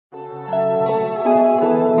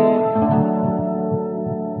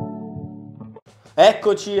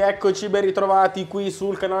Eccoci, ben ritrovati qui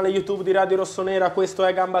sul canale YouTube di Radio Rossonera. Questo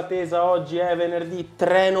è Gamba Tesa, oggi è venerdì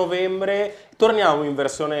 3 novembre. Torniamo in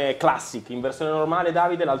versione classic, in versione normale.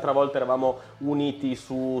 Davide, l'altra volta eravamo uniti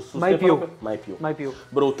su Mai Stefano. più. Mai più.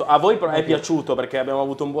 Brutto. A voi è piaciuto perché abbiamo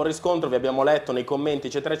avuto un buon riscontro, vi abbiamo letto nei commenti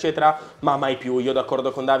eccetera eccetera, ma mai più. Io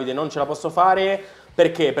d'accordo con Davide, non ce la posso fare.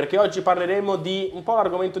 Perché? Perché oggi parleremo di un po'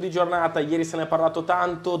 l'argomento di giornata. Ieri se ne è parlato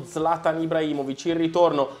tanto, Zlatan Ibrahimovic, il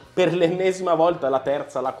ritorno per l'ennesima volta, la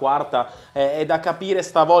terza, la quarta, è da capire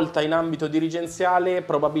stavolta in ambito dirigenziale.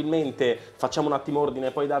 Probabilmente facciamo un attimo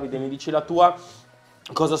ordine, poi Davide mi dici la tua.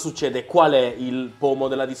 Cosa succede? Qual è il pomo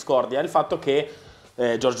della discordia? È il fatto che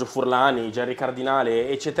Giorgio Furlani, Gerry Cardinale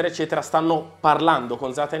eccetera eccetera stanno parlando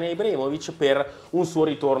con Zlatan Ibrahimovic per un suo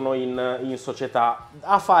ritorno in società,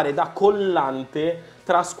 a fare da collante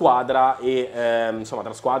tra squadra e insomma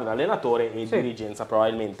tra squadra, allenatore e dirigenza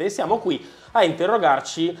probabilmente, e siamo qui a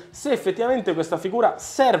interrogarci se effettivamente questa figura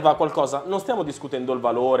serva a qualcosa. Non stiamo discutendo il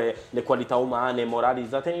valore, le qualità umane, morali di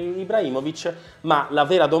Zlatan Ibrahimovic, ma la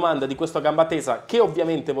vera domanda di questo Gamba Tesa, che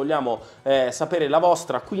ovviamente vogliamo sapere la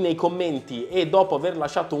vostra qui nei commenti, e dopo aver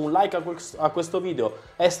lasciato un like a questo video,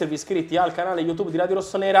 esservi iscritti al canale YouTube di Radio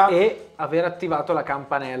Rossonera e aver attivato la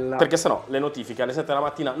campanella, perché sennò le notifiche alle 7 della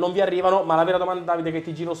mattina non vi arrivano. Ma la vera domanda, Davide, che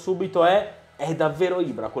ti giro subito è davvero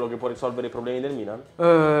Ibra quello che può risolvere i problemi del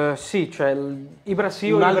Milan? Sì, cioè Ibra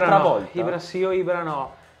sì o Un'altra Ibra no. volta? Ibra sì o Ibra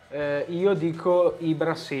no. Io dico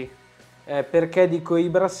Ibra sì. Perché dico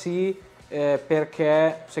Ibra sì?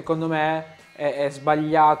 Perché secondo me è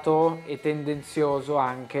sbagliato e tendenzioso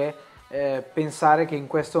anche pensare che in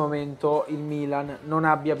questo momento il Milan non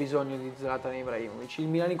abbia bisogno di Zlatan Ibrahimovic. Il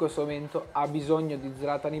Milan in questo momento ha bisogno di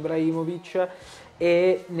Zlatan Ibrahimovic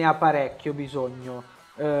e ne ha parecchio bisogno.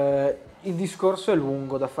 Il discorso è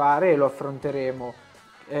lungo da fare e lo affronteremo.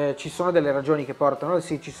 Ci sono delle ragioni che portano al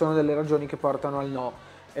sì, ci sono delle ragioni che portano al no.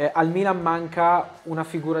 Al Milan manca una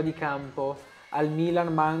figura di campo, al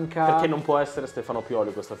Milan manca... Perché non può essere Stefano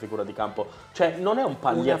Pioli questa figura di campo? Cioè non è un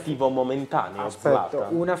palliativo momentaneo? Aspetta,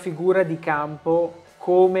 una figura di campo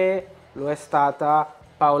come lo è stata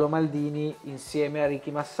Paolo Maldini insieme a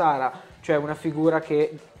Ricky Massara, cioè una figura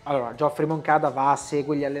che... Allora, Geoffrey Moncada va,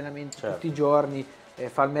 segue gli allenamenti tutti i giorni,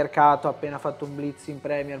 fa il mercato, ha appena fatto un blitz in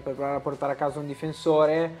Premier per provare a portare a casa un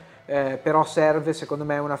difensore, però serve secondo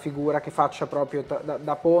me una figura che faccia proprio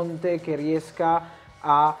da ponte, che riesca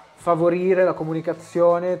a favorire la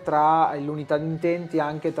comunicazione tra l'unità di intenti,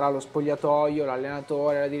 anche tra lo spogliatoio,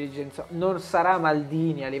 l'allenatore, la dirigenza. Non sarà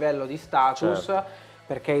Maldini a livello di status,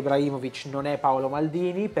 perché Ibrahimovic non è Paolo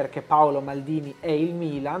Maldini, perché Paolo Maldini è il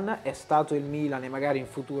Milan, è stato il Milan e magari in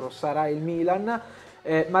futuro sarà il Milan.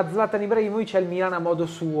 Ma Zlatan Ibrahimovic è il Milan a modo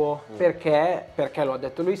suo, perché lo ha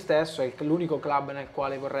detto lui stesso, è l'unico club nel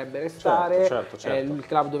quale vorrebbe restare, certo. è il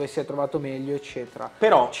club dove si è trovato meglio, eccetera.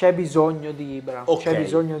 Però c'è bisogno di Ibra, c'è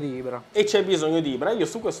bisogno di Ibra. E c'è bisogno di Ibra. Io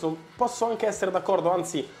su questo posso anche essere d'accordo,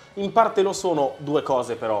 anzi in parte lo sono. Due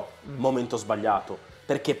cose però: momento sbagliato,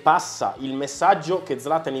 perché passa il messaggio che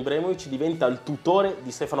Zlatan Ibrahimovic diventa il tutore di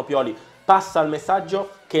Stefano Pioli, passa il messaggio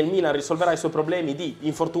che il Milan risolverà i suoi problemi di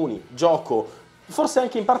infortuni, gioco, forse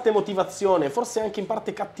anche in parte motivazione, forse anche in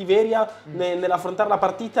parte cattiveria nell'affrontare la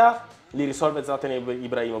partita, li risolve Zlatan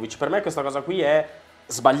Ibrahimovic. Per me questa cosa qui è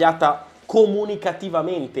sbagliata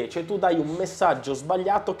comunicativamente, cioè tu dai un messaggio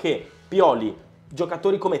sbagliato che Pioli,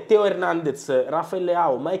 giocatori come Teo Hernandez, Rafael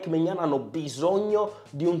Leao, Mike Maignan hanno bisogno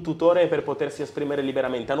di un tutore per potersi esprimere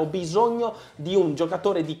liberamente, hanno bisogno di un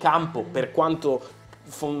giocatore di campo, per quanto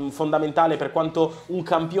fondamentale, per quanto un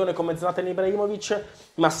campione come Zlatan Ibrahimovic,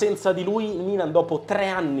 ma senza di lui il Milan, dopo 3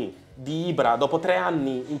 anni di Ibra, dopo 3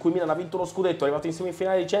 anni in cui Milan ha vinto lo scudetto, è arrivato in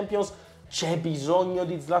semifinale di Champions, c'è bisogno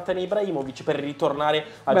di Zlatan Ibrahimovic per ritornare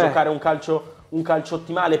a giocare un calcio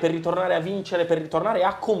ottimale, per ritornare a vincere, per ritornare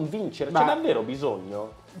a convincere. C'è davvero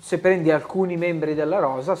bisogno? Se prendi alcuni membri della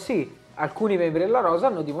rosa, sì. Alcuni membri della rosa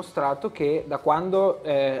hanno dimostrato che da quando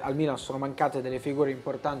al Milan sono mancate delle figure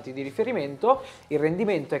importanti di riferimento, il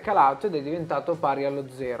rendimento è calato ed è diventato pari allo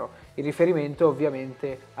 0. Il riferimento è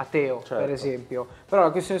ovviamente a Teo, per esempio. Però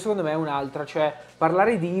la questione secondo me è un'altra, cioè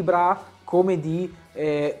parlare di Ibra come di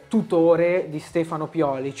tutore di Stefano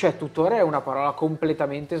Pioli, cioè tutore è una parola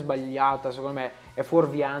completamente sbagliata, secondo me è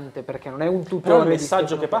fuorviante, perché non è un tutore. Però il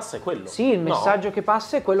messaggio che passa è quello. Sì, il messaggio che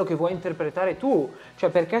passa è quello che vuoi interpretare tu, cioè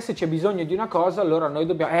perché se c'è bisogno di una cosa allora noi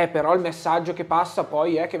dobbiamo, però il messaggio che passa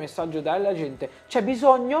poi che messaggio dai alla gente? C'è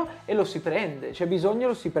bisogno e lo si prende, c'è bisogno e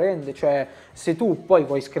lo si prende, cioè se tu poi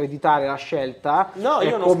vuoi screditare la scelta,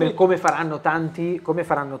 come faranno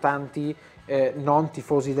tanti non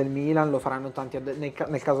tifosi del Milan, lo faranno tanti,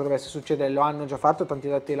 nel caso dovesse succedere, lo hanno già fatto, tanti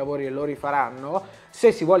addetti ai lavori lo rifaranno.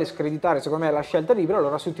 Se si vuole screditare, secondo me, la scelta libera,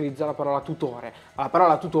 allora si utilizza la parola tutore. La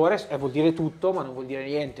parola tutore vuol dire tutto, ma non vuol dire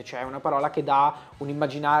niente, cioè è una parola che dà un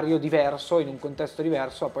immaginario diverso, in un contesto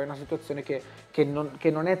diverso, a poi una situazione che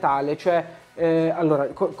non è tale. Cioè, allora,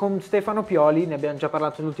 con Stefano Pioli, ne abbiamo già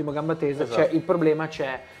parlato nell'ultimo Gamba Tesa, esatto. il problema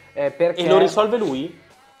c'è. Perché... E lo risolve lui?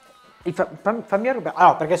 Fammi arrabbiare.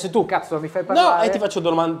 Ah, perché se tu, cazzo, mi fai parlare... No, e ti faccio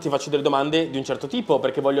delle domande di un certo tipo,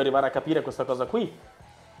 perché voglio arrivare a capire questa cosa qui.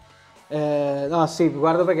 No, sì,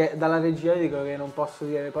 guardo perché dalla regia dicono che non posso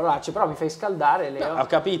dire le parolacce, però mi fai scaldare, Leo. No, ho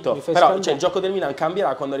capito, però scaldare. cioè, il gioco del Milan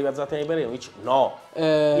cambierà quando arriva Zlatan e Ibrahimovic? No.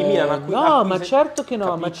 Il Milan no, ma certo che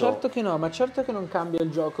no, ma certo che no, ma certo che non cambia il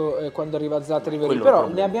gioco quando arriva Zlatan e Ibrahimovic. Però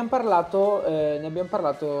ne abbiamo parlato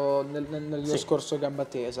nello scorso Gamba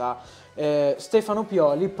Tesa. Stefano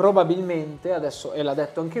Pioli probabilmente, adesso, e l'ha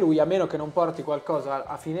detto anche lui, a meno che non porti qualcosa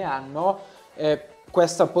a fine anno,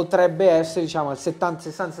 questa potrebbe essere, diciamo, al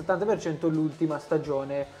 60-70% l'ultima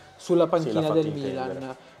stagione sulla panchina del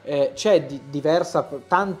Milan. C'è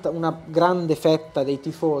una grande fetta dei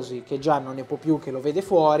tifosi che già non ne può più, che lo vede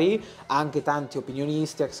fuori, anche tanti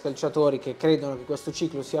opinionisti, ex calciatori che credono che questo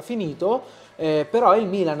ciclo sia finito, però il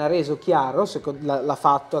Milan ha reso chiaro, l'ha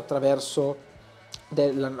fatto attraverso...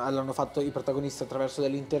 l'hanno fatto i protagonisti attraverso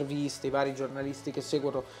delle interviste, i vari giornalisti che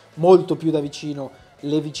seguono molto più da vicino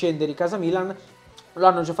le vicende di casa Milan, lo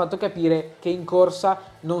hanno già fatto capire che in corsa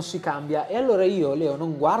non si cambia. E allora io, Leo,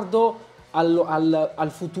 non guardo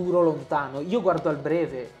al futuro lontano, io guardo al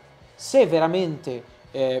breve. Se veramente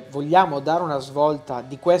vogliamo dare una svolta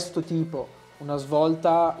di questo tipo, una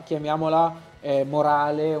svolta, chiamiamola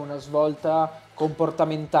morale, una svolta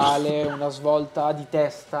comportamentale, una svolta di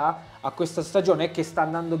testa a questa stagione che sta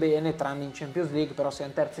andando bene, tranne in Champions League, però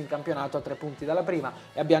siamo terzi in campionato a 3 punti dalla prima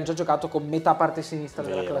e abbiamo già giocato con metà parte sinistra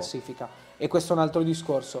della classifica, e questo è un altro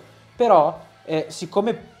discorso. Però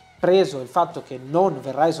siccome preso il fatto che non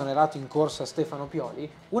verrà esonerato in corsa Stefano Pioli,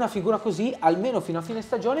 una figura così almeno fino a fine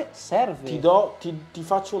stagione serve. Ti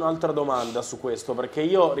faccio un'altra domanda su questo, perché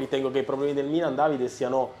io ritengo che i problemi del Milan, Davide,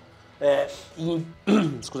 siano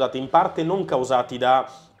scusate, in parte non causati da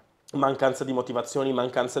mancanza di motivazioni,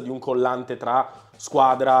 mancanza di un collante tra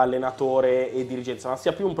squadra, allenatore e dirigenza, ma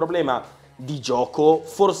sia più un problema di gioco,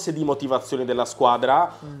 forse di motivazione della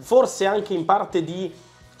squadra, forse anche in parte di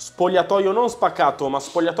spogliatoio non spaccato, ma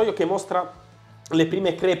spogliatoio che mostra le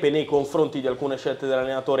prime crepe nei confronti di alcune scelte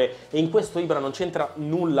dell'allenatore, e in questo Ibra non c'entra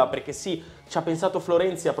nulla, perché sì, ci ha pensato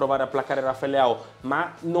Florenzi a provare a placare Raffaele Leao,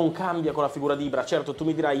 ma non cambia con la figura di Ibra. Certo, tu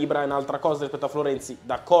mi dirai Ibra è un'altra cosa rispetto a Florenzi,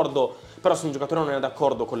 d'accordo, però se un giocatore non è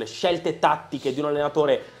d'accordo con le scelte tattiche di un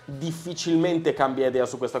allenatore difficilmente cambia idea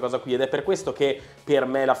su questa cosa qui, ed è per questo che per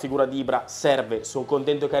me la figura di Ibra serve. Sono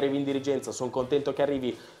contento che arrivi in dirigenza, sono contento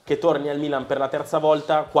che torni al Milan per la terza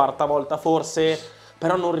volta, quarta volta forse,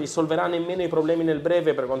 però non risolverà nemmeno i problemi nel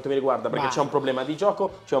breve per quanto mi riguarda, perché c'è un problema di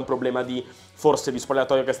gioco, c'è un problema forse di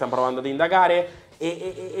spogliatoio che stiamo provando ad indagare,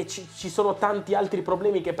 e ci sono tanti altri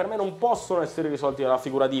problemi che per me non possono essere risolti dalla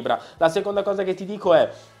figura di Ibra. La seconda cosa che ti dico è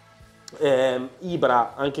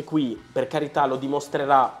Ibra, anche qui per carità lo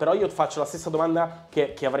dimostrerà, però io faccio la stessa domanda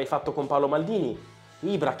che avrei fatto con Paolo Maldini.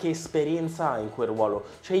 Ibra che esperienza ha in quel ruolo?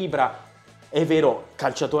 Cioè Ibra, è vero,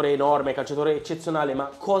 calciatore enorme, calciatore eccezionale, ma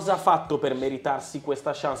cosa ha fatto per meritarsi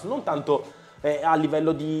questa chance? Non tanto a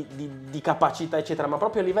livello di capacità eccetera, ma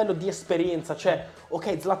proprio a livello di esperienza. Cioè,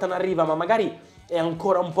 ok, Zlatan arriva, ma magari è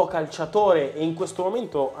ancora un po' calciatore, e in questo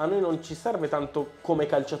momento a noi non ci serve tanto come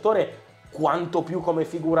calciatore quanto più come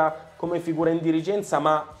figura in dirigenza.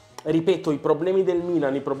 Ma ripeto, i problemi del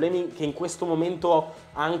Milan, i problemi che in questo momento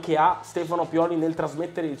anche ha Stefano Pioli nel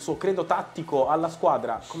trasmettere il suo credo tattico alla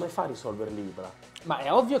squadra, come fa a risolverli Ibra? Ma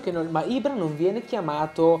è ovvio che ma Ibra non viene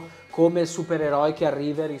chiamato come il supereroe che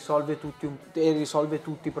arriva e risolve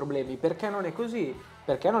tutti i problemi, perché non è così.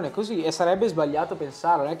 Perché non è così, e sarebbe sbagliato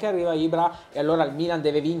pensarlo. Non è che arriva Ibra e allora il Milan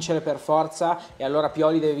deve vincere per forza, e allora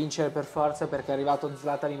Pioli deve vincere per forza perché è arrivato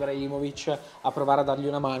Zlatan Ibrahimovic a provare a dargli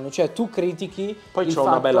una mano. Cioè tu critichi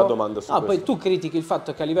una bella domanda su questo. Poi tu critichi il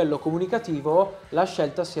fatto che a livello comunicativo la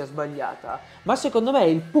scelta sia sbagliata, ma secondo me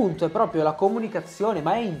il punto è proprio la comunicazione,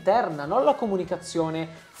 ma è interna, non la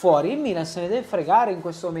comunicazione fuori. Il Milan se ne deve fregare in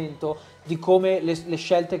questo momento di come le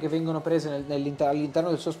scelte che vengono prese all'interno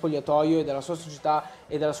del suo spogliatoio e della sua società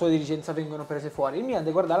e dalla sua dirigenza vengono prese fuori. Il Milan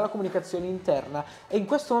deve guardare la comunicazione interna e in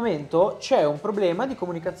questo momento c'è un problema di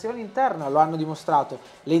comunicazione interna, lo hanno dimostrato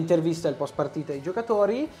le interviste del post partita ai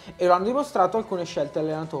giocatori e lo hanno dimostrato alcune scelte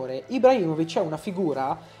dell'allenatore. Ibrahimovic è una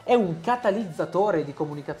figura, è un catalizzatore di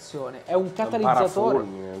comunicazione, è un catalizzatore,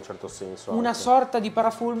 parafulmine in un certo senso, una anche. sorta di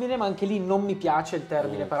parafulmine, ma anche lì non mi piace il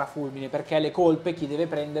termine parafulmine, perché le colpe chi deve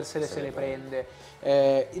prendersele se le prende.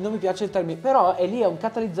 Non mi piace il termine, però è lì, è un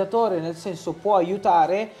catalizzatore, nel senso può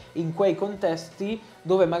aiutare in quei contesti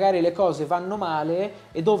dove magari le cose vanno male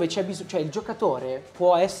e dove c'è bisogno, cioè il giocatore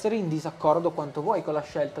può essere in disaccordo quanto vuoi con la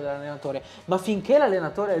scelta dell'allenatore, ma finché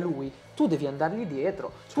l'allenatore è lui, tu devi andargli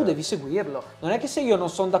dietro, tu devi seguirlo. Non è che se io non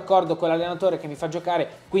sono d'accordo con l'allenatore che mi fa giocare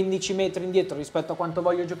 15 metri indietro rispetto a quanto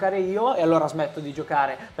voglio giocare io, e allora smetto di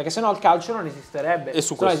giocare, perché sennò il calcio non esisterebbe, e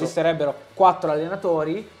se no esisterebbero 4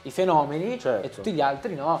 allenatori, i fenomeni, certo, e tutti gli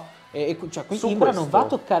altri no. Cioè, quindi Ibra questo non va a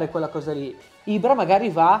toccare quella cosa lì. Ibra magari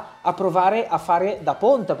va a provare a fare da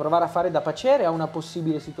ponte, a provare a fare da pacere a una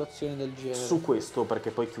possibile situazione del genere. Su questo,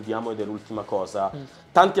 perché poi chiudiamo ed è l'ultima cosa,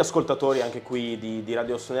 tanti ascoltatori anche qui di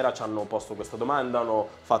Radio Rossonera ci hanno posto questa domanda, hanno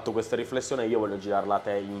fatto questa riflessione, io voglio girarla a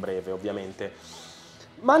te in breve ovviamente.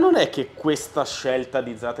 Ma non è che questa scelta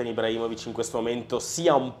di Zlatan Ibrahimovic in questo momento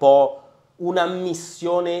sia un po'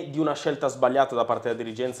 un'ammissione di una scelta sbagliata da parte della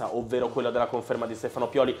dirigenza, ovvero quella della conferma di Stefano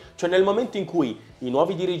Pioli? Cioè nel momento in cui i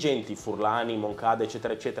nuovi dirigenti, Furlani, Moncada,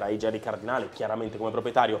 eccetera, eccetera, e Jerry Cardinale, chiaramente come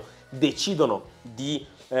proprietario, decidono di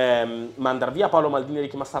mandar via Paolo Maldini e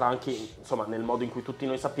Ricky Massara, anche insomma nel modo in cui tutti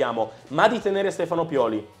noi sappiamo, ma di tenere Stefano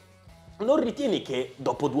Pioli, non ritieni che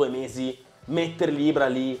dopo 2 mesi mettere Ibra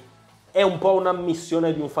lì è un po'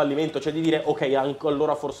 un'ammissione di un fallimento, cioè di dire ok,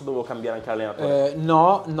 allora forse dovevo cambiare anche allenatore?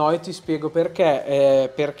 No, e ti spiego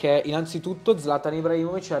perché. Perché innanzitutto Zlatan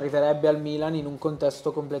Ibrahimovic arriverebbe al Milan in un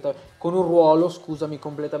contesto con un ruolo, scusami,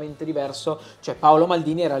 completamente diverso. Cioè Paolo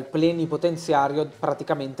Maldini era il plenipotenziario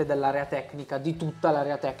praticamente dell'area tecnica, di tutta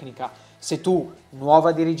l'area tecnica. Se tu,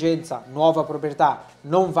 nuova dirigenza, nuova proprietà,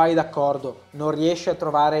 non vai d'accordo, non riesci a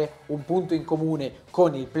trovare un punto in comune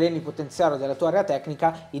con il plenipotenziario della tua area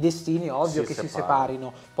tecnica, i destini è ovvio che si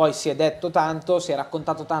separino. Poi si è detto tanto, si è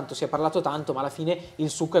raccontato tanto, si è parlato tanto, ma alla fine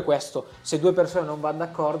il succo è questo. Se 2 persone non vanno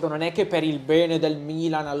d'accordo, non è che per il bene del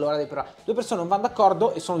Milan allora devi parlare. 2 persone non vanno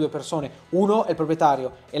d'accordo e sono 2 persone. Uno è il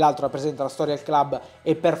proprietario e l'altro rappresenta la storia del club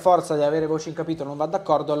e per forza di avere voce in capitolo non va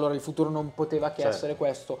d'accordo, allora il futuro non poteva che essere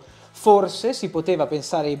questo. Forse si poteva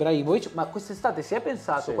pensare a Ibrahimovic, ma quest'estate si è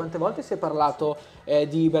pensato, quante volte si è parlato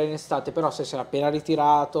di Ibra in estate, però se si era appena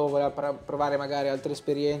ritirato, voleva provare magari altre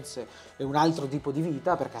esperienze e un altro tipo di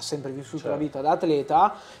vita, perché ha sempre vissuto la vita da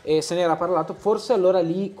atleta, e se ne era parlato, forse allora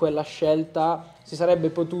lì quella scelta si sarebbe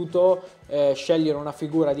potuto scegliere una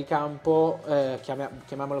figura di campo,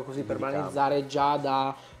 chiamiamolo così per banalizzare, già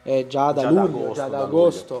da luglio, già da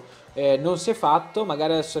agosto. Non si è fatto,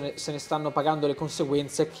 magari adesso se ne stanno pagando le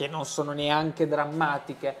conseguenze, che non sono neanche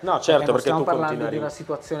drammatiche. No, certo, perché stiamo tu parlando di una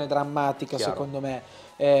situazione drammatica, chiaro, secondo me.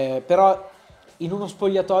 Però in uno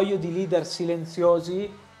spogliatoio di leader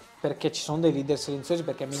silenziosi, perché ci sono dei leader silenziosi,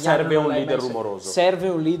 perché serve un leader rumoroso. Serve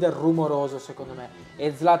un leader rumoroso, secondo me.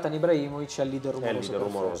 E Zlatan Ibrahimovic è il leader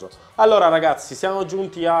rumoroso. Allora ragazzi, siamo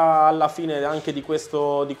giunti alla fine anche di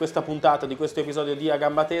questa puntata, di questo episodio di A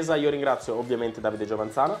Gamba Tesa. Io ringrazio ovviamente Davide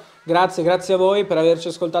Giovanzana. Grazie a voi per averci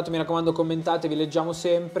ascoltato, mi raccomando commentate, vi leggiamo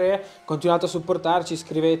sempre, continuate a supportarci,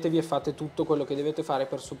 iscrivetevi e fate tutto quello che dovete fare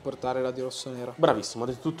per supportare Radio Rossonero. Bravissimo, ha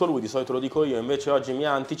detto tutto lui, di solito lo dico io, invece oggi mi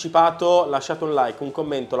ha anticipato. Lasciate un like, un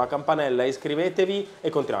commento, la campanella, iscrivetevi e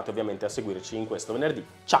continuate ovviamente a seguirci in questo venerdì.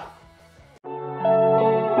 Ciao!